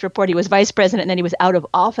during this report, he was vice president and then he was out of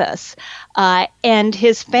office, and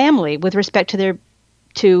his family with respect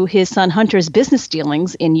to his son Hunter's business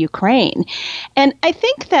dealings in Ukraine. And I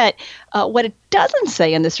think that what it doesn't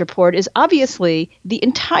say in this report is obviously the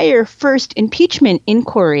entire first impeachment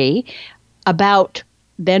inquiry about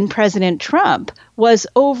then President Trump was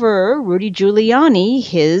over Rudy Giuliani,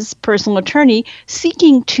 his personal attorney,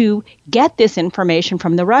 seeking to get this information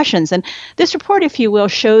from the Russians. And this report, if you will,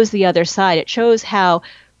 shows the other side. It shows how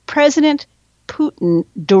President Putin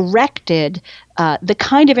directed the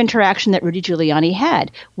kind of interaction that Rudy Giuliani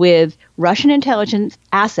had with Russian intelligence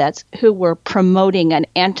assets who were promoting an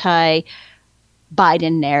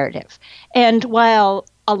anti-Biden narrative. And while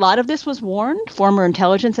a lot of this was warned, former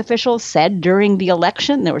intelligence officials said during the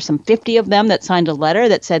election, there were some 50 of them that signed a letter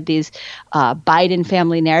that said these Biden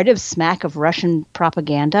family narratives smack of Russian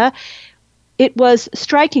propaganda. It was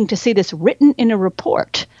striking to see this written in a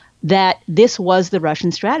report that this was the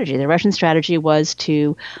Russian strategy. The Russian strategy was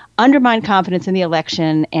to undermine confidence in the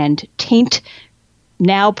election and taint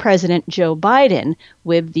now President Joe Biden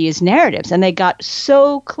with these narratives. And they got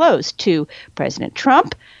so close to President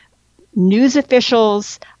Trump, news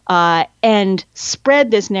officials, and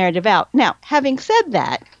spread this narrative out. Now, having said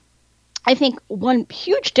that, I think one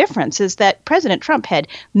huge difference is that President Trump had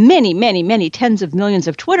many, many, many tens of millions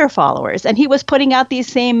of Twitter followers, and he was putting out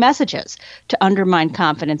these same messages to undermine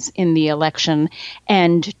confidence in the election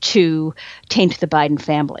and to taint the Biden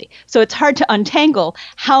family. So it's hard to untangle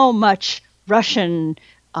how much Russian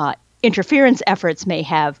interference efforts may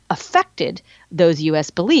have affected those U.S.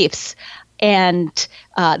 beliefs. And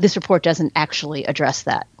this report doesn't actually address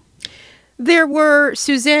that.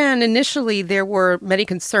 Initially there were many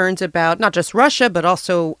concerns about not just Russia, but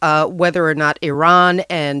also whether or not Iran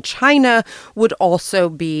and China would also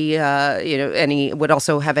be, would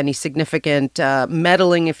also have any significant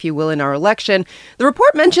meddling, if you will, in our election. The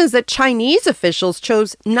report mentions that Chinese officials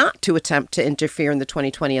chose not to attempt to interfere in the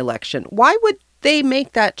 2020 election. Why would they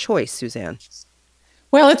make that choice, Suzanne?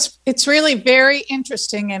 Well, it's really very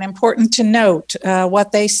interesting and important to note.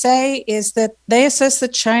 What they say is that they assess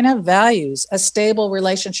that China values a stable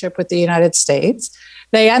relationship with the United States.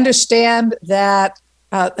 They understand that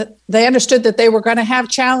they understood that they were going to have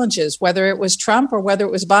challenges, whether it was Trump or whether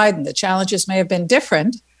it was Biden. The challenges may have been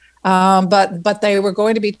different, but they were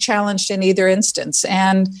going to be challenged in either instance,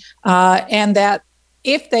 and that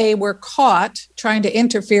if they were caught trying to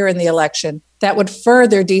interfere in the election, that would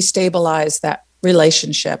further destabilize that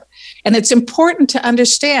relationship. And it's important to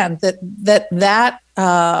understand that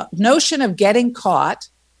notion of getting caught,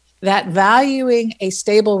 that valuing a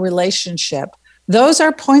stable relationship, those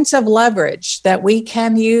are points of leverage that we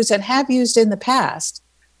can use and have used in the past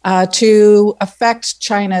to affect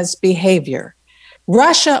China's behavior.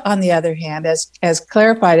 Russia, on the other hand, as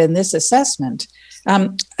clarified in this assessment,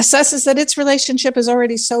 assesses that its relationship is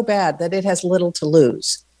already so bad that it has little to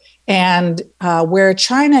lose. And where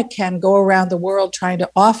China can go around the world trying to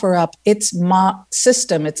offer up its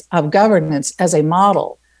system of governance as a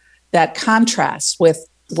model that contrasts with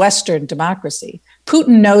Western democracy,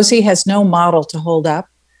 Putin knows he has no model to hold up.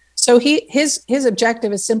 So his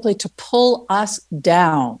objective is simply to pull us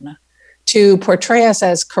down, to portray us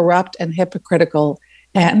as corrupt and hypocritical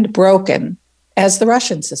and broken, as the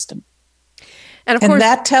Russian system. And of course,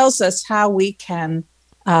 that tells us how we can,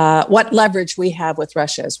 what leverage we have with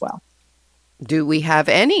Russia as well. Do we have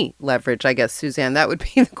any leverage? I guess, Suzanne, that would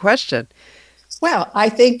be the question. Well, I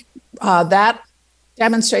think that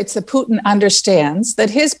demonstrates that Putin understands that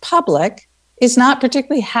his public is not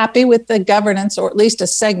particularly happy with the governance, or at least a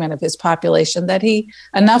segment of his population that he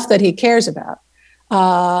cares about.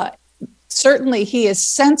 Certainly, he is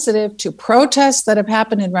sensitive to protests that have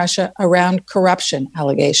happened in Russia around corruption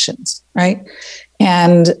allegations, right?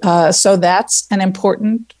 And so that's an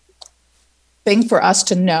important thing for us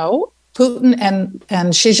to know. Putin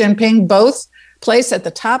and Xi Jinping both place at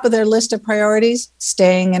the top of their list of priorities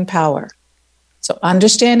staying in power. So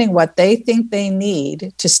understanding what they think they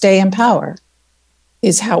need to stay in power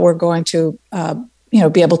is how we're going to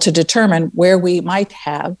be able to determine where we might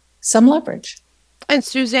have some leverage. And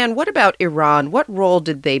Suzanne, what about Iran? What role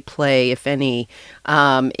did they play, if any,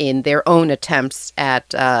 in their own attempts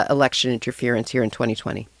at election interference here in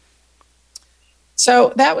 2020?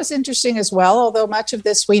 So that was interesting as well, although much of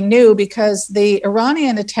this we knew because the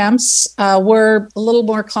Iranian attempts were a little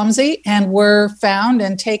more clumsy and were found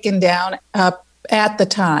and taken down at the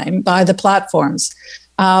time by the platforms.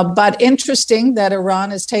 But interesting that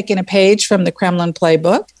Iran has taken a page from the Kremlin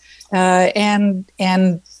playbook and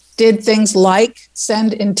did things like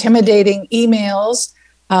send intimidating emails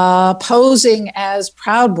posing as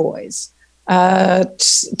Proud Boys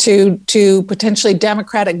to potentially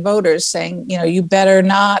Democratic voters, saying, you better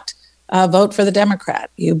not vote for the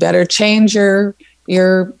Democrat. You better change your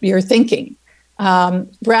thinking.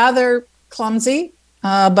 Rather clumsy,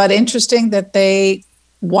 but interesting that they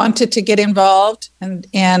wanted to get involved,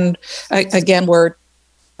 and again, we're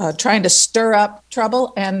trying to stir up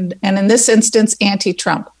trouble, and in this instance,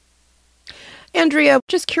 anti-Trump. Andrea,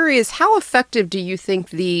 just curious, how effective do you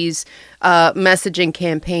think these messaging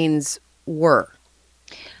campaigns were?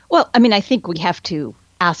 Well, I think we have to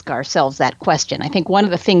ask ourselves that question. I think one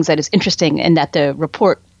of the things that is interesting and that the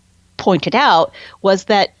report pointed out was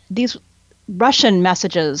that these Russian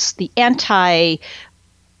messages, the anti-U.S.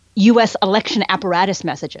 election apparatus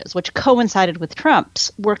messages, which coincided with Trump's,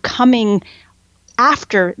 were coming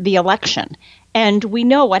after the election. And we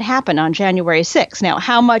know what happened on January 6th. Now,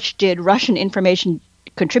 how much did Russian information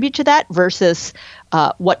contribute to that versus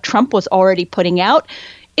what Trump was already putting out?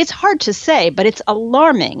 It's hard to say, but it's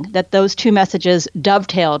alarming that those two messages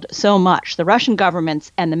dovetailed so much, the Russian government's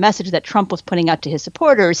and the message that Trump was putting out to his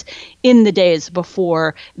supporters in the days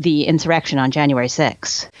before the insurrection on January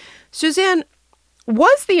 6th. Suzanne,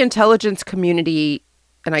 was the intelligence community,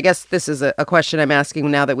 and I guess this is a question I'm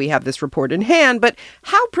asking now that we have this report in hand, but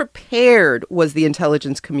how prepared was the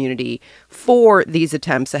intelligence community for these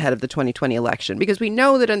attempts ahead of the 2020 election? Because we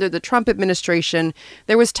know that under the Trump administration,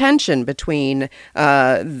 there was tension between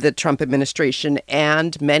the Trump administration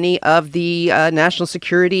and many of the national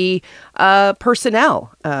security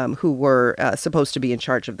personnel who were supposed to be in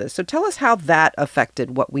charge of this. So tell us how that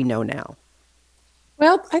affected what we know now.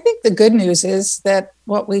 Well, I think the good news is that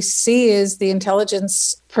what we see is the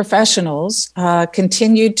intelligence professionals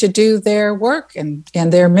continued to do their work and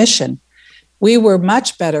their mission. We were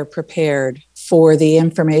much better prepared for the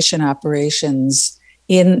information operations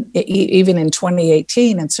even in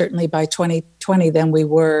 2018 and certainly by 2020 than we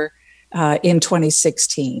were in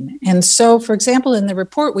 2016. And so, for example, in the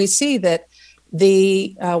report, we see that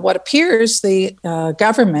what appears the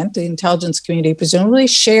government, the intelligence community, presumably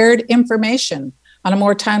shared information on a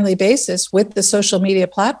more timely basis with the social media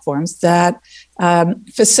platforms that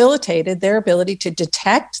facilitated their ability to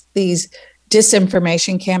detect these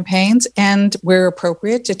disinformation campaigns and, where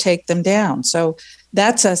appropriate, to take them down. So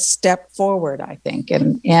that's a step forward, I think.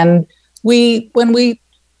 And when we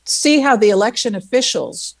see how the election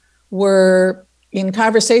officials were in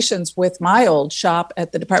conversations with my old shop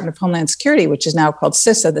at the Department of Homeland Security, which is now called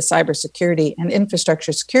CISA, the Cybersecurity and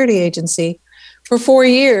Infrastructure Security Agency, for 4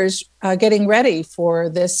 years, getting ready for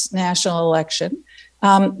this national election,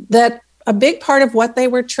 that a big part of what they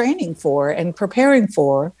were training for and preparing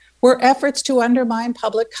for were efforts to undermine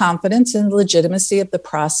public confidence in the legitimacy of the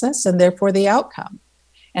process and therefore the outcome.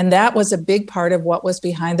 And that was a big part of what was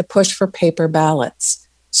behind the push for paper ballots,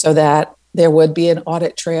 so that there would be an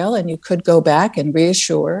audit trail and you could go back and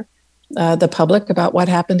reassure the public about what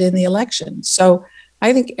happened in the election. So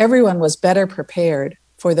I think everyone was better prepared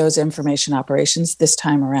for those information operations this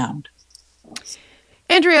time around.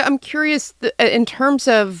 Andrea, I'm curious in terms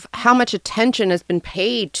of how much attention has been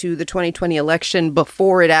paid to the 2020 election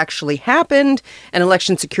before it actually happened, and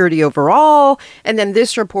election security overall, and then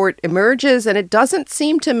this report emerges and it doesn't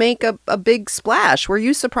seem to make a big splash. Were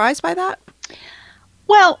you surprised by that?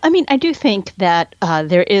 Well, I do think that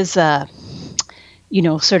there is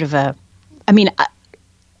sort of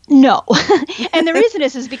no. And the reason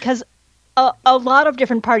is because a lot of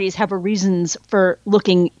different parties have reasons for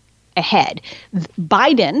looking ahead.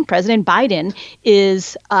 President Biden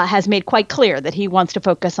has made quite clear that he wants to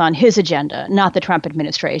focus on his agenda, not the Trump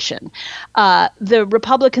administration. The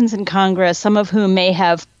Republicans in Congress, some of whom may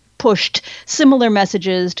have pushed similar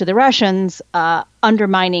messages to the Russians,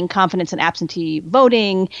 undermining confidence in absentee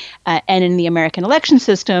voting and in the American election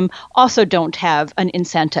system, also don't have an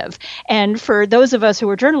incentive. And for those of us who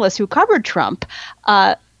were journalists who covered Trump,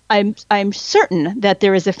 I'm certain that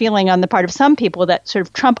there is a feeling on the part of some people that sort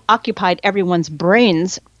of Trump occupied everyone's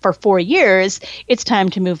brains for 4 years. It's time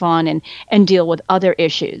to move on and deal with other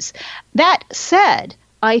issues. That said,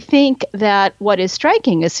 I think that what is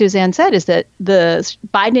striking, as Suzanne said, is that the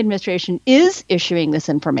Biden administration is issuing this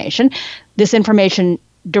information. This information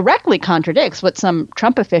directly contradicts what some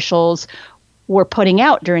Trump officials were putting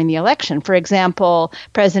out during the election. For example,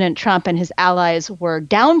 President Trump and his allies were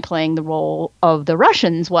downplaying the role of the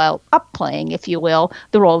Russians while upplaying, if you will,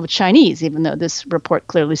 the role of the Chinese, even though this report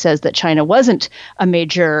clearly says that China wasn't a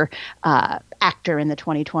major actor in the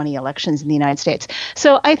 2020 elections in the United States.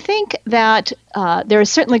 So I think that there is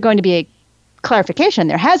certainly going to be a clarification.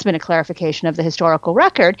 There has been a clarification of the historical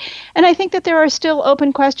record. And I think that there are still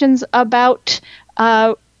open questions about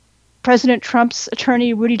President Trump's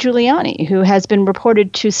attorney, Rudy Giuliani, who has been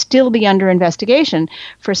reported to still be under investigation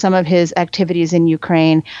for some of his activities in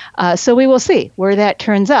Ukraine. So we will see where that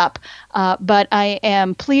turns up. But I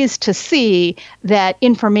am pleased to see that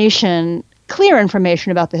clear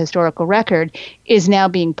information about the historical record is now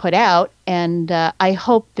being put out. And I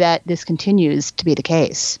hope that this continues to be the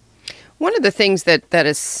case. One of the things that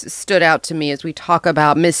has stood out to me as we talk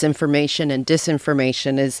about misinformation and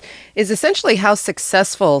disinformation is essentially how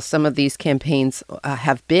successful some of these campaigns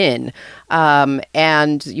have been.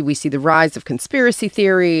 And we see the rise of conspiracy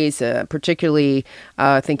theories, particularly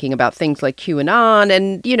thinking about things like QAnon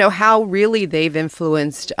and, how really they've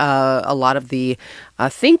influenced a lot of the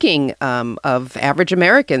thinking of average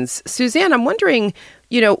Americans. Suzanne, I'm wondering,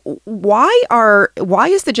 why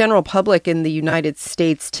is the general public in the United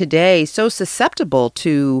States today so susceptible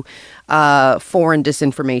to foreign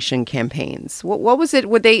disinformation campaigns? What was it?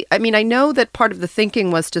 I know that part of the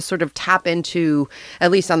thinking was to sort of tap into,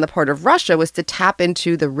 at least on the part of Russia, was to tap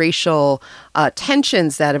into the racial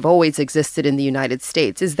tensions that have always existed in the United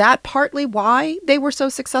States. Is that partly why they were so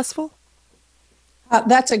successful?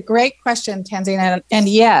 That's a great question, Tanzina. And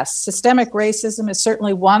yes, systemic racism is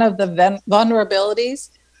certainly one of the vulnerabilities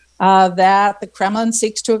that the Kremlin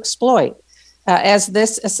seeks to exploit. As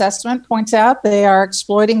this assessment points out, they are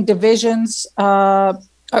exploiting divisions, much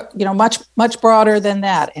broader than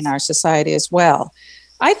that in our society as well.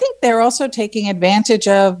 I think they're also taking advantage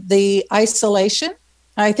of the isolation.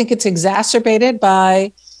 I think it's exacerbated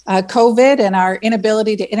by COVID and our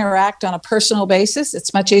inability to interact on a personal basis.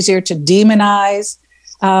 It's much easier to demonize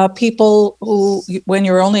people when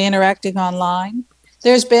you're only interacting online.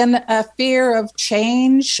 There's been a fear of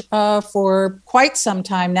change for quite some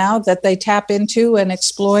time now that they tap into and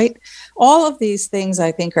exploit. All of these things,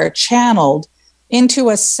 I think, are channeled into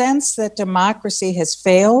a sense that democracy has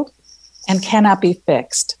failed and cannot be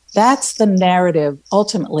fixed. That's the narrative,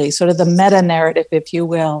 ultimately, sort of the meta-narrative, if you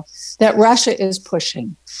will, that Russia is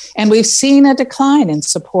pushing. And we've seen a decline in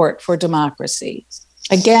support for democracy.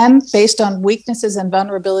 Again, based on weaknesses and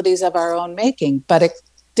vulnerabilities of our own making, but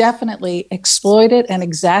definitely exploited and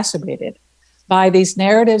exacerbated by these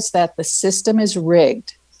narratives that the system is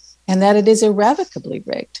rigged and that it is irrevocably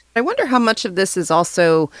rigged. I wonder how much of this is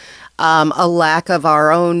also a lack of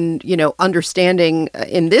our own, understanding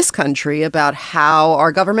in this country about how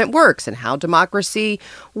our government works and how democracy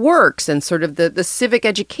works and sort of the civic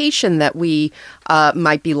education that we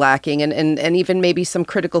might be lacking and even maybe some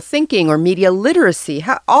critical thinking or media literacy.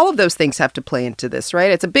 All of those things have to play into this,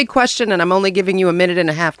 right? It's a big question and I'm only giving you a minute and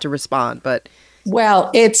a half to respond, but... Well,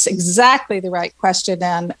 it's exactly the right question,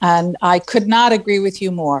 and I could not agree with you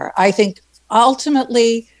more. I think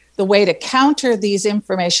ultimately the way to counter these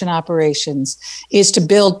information operations is to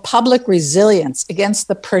build public resilience against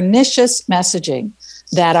the pernicious messaging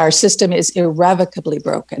that our system is irrevocably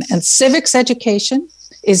broken. And civics education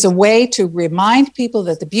is a way to remind people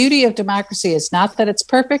that the beauty of democracy is not that it's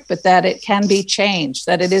perfect, but that it can be changed,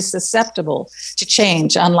 that it is susceptible to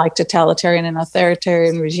change, unlike totalitarian and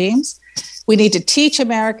authoritarian regimes. We need to teach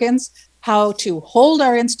Americans how to hold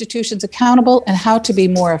our institutions accountable and how to be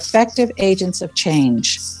more effective agents of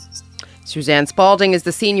change. Suzanne Spalding is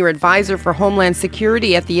the Senior Advisor for Homeland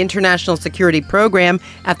Security at the International Security Program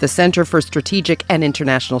at the Center for Strategic and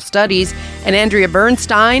International Studies. And Andrea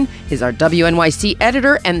Bernstein is our WNYC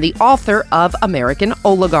editor and the author of American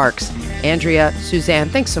Oligarchs. Andrea, Suzanne,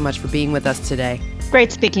 thanks so much for being with us today.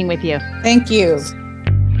 Great speaking with you. Thank you.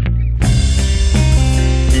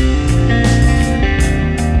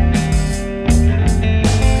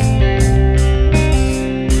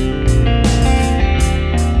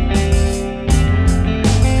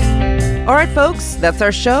 All right, folks, that's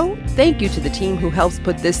our show. Thank you to the team who helps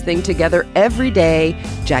put this thing together every day.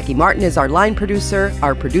 Jackie Martin is our line producer.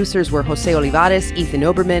 Our producers were Jose Olivares, Ethan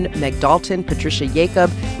Oberman, Meg Dalton, Patricia Jacob,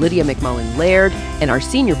 Lydia McMullen-Laird, and our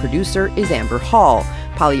senior producer is Amber Hall.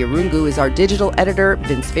 Polly Arungu is our digital editor.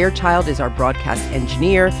 Vince Fairchild is our broadcast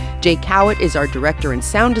engineer. Jay Cowett is our director and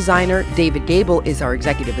sound designer. David Gable is our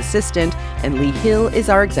executive assistant. And Lee Hill is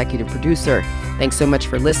our executive producer. Thanks so much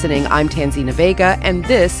for listening. I'm Tanzina Vega, and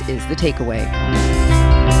this is The Takeaway.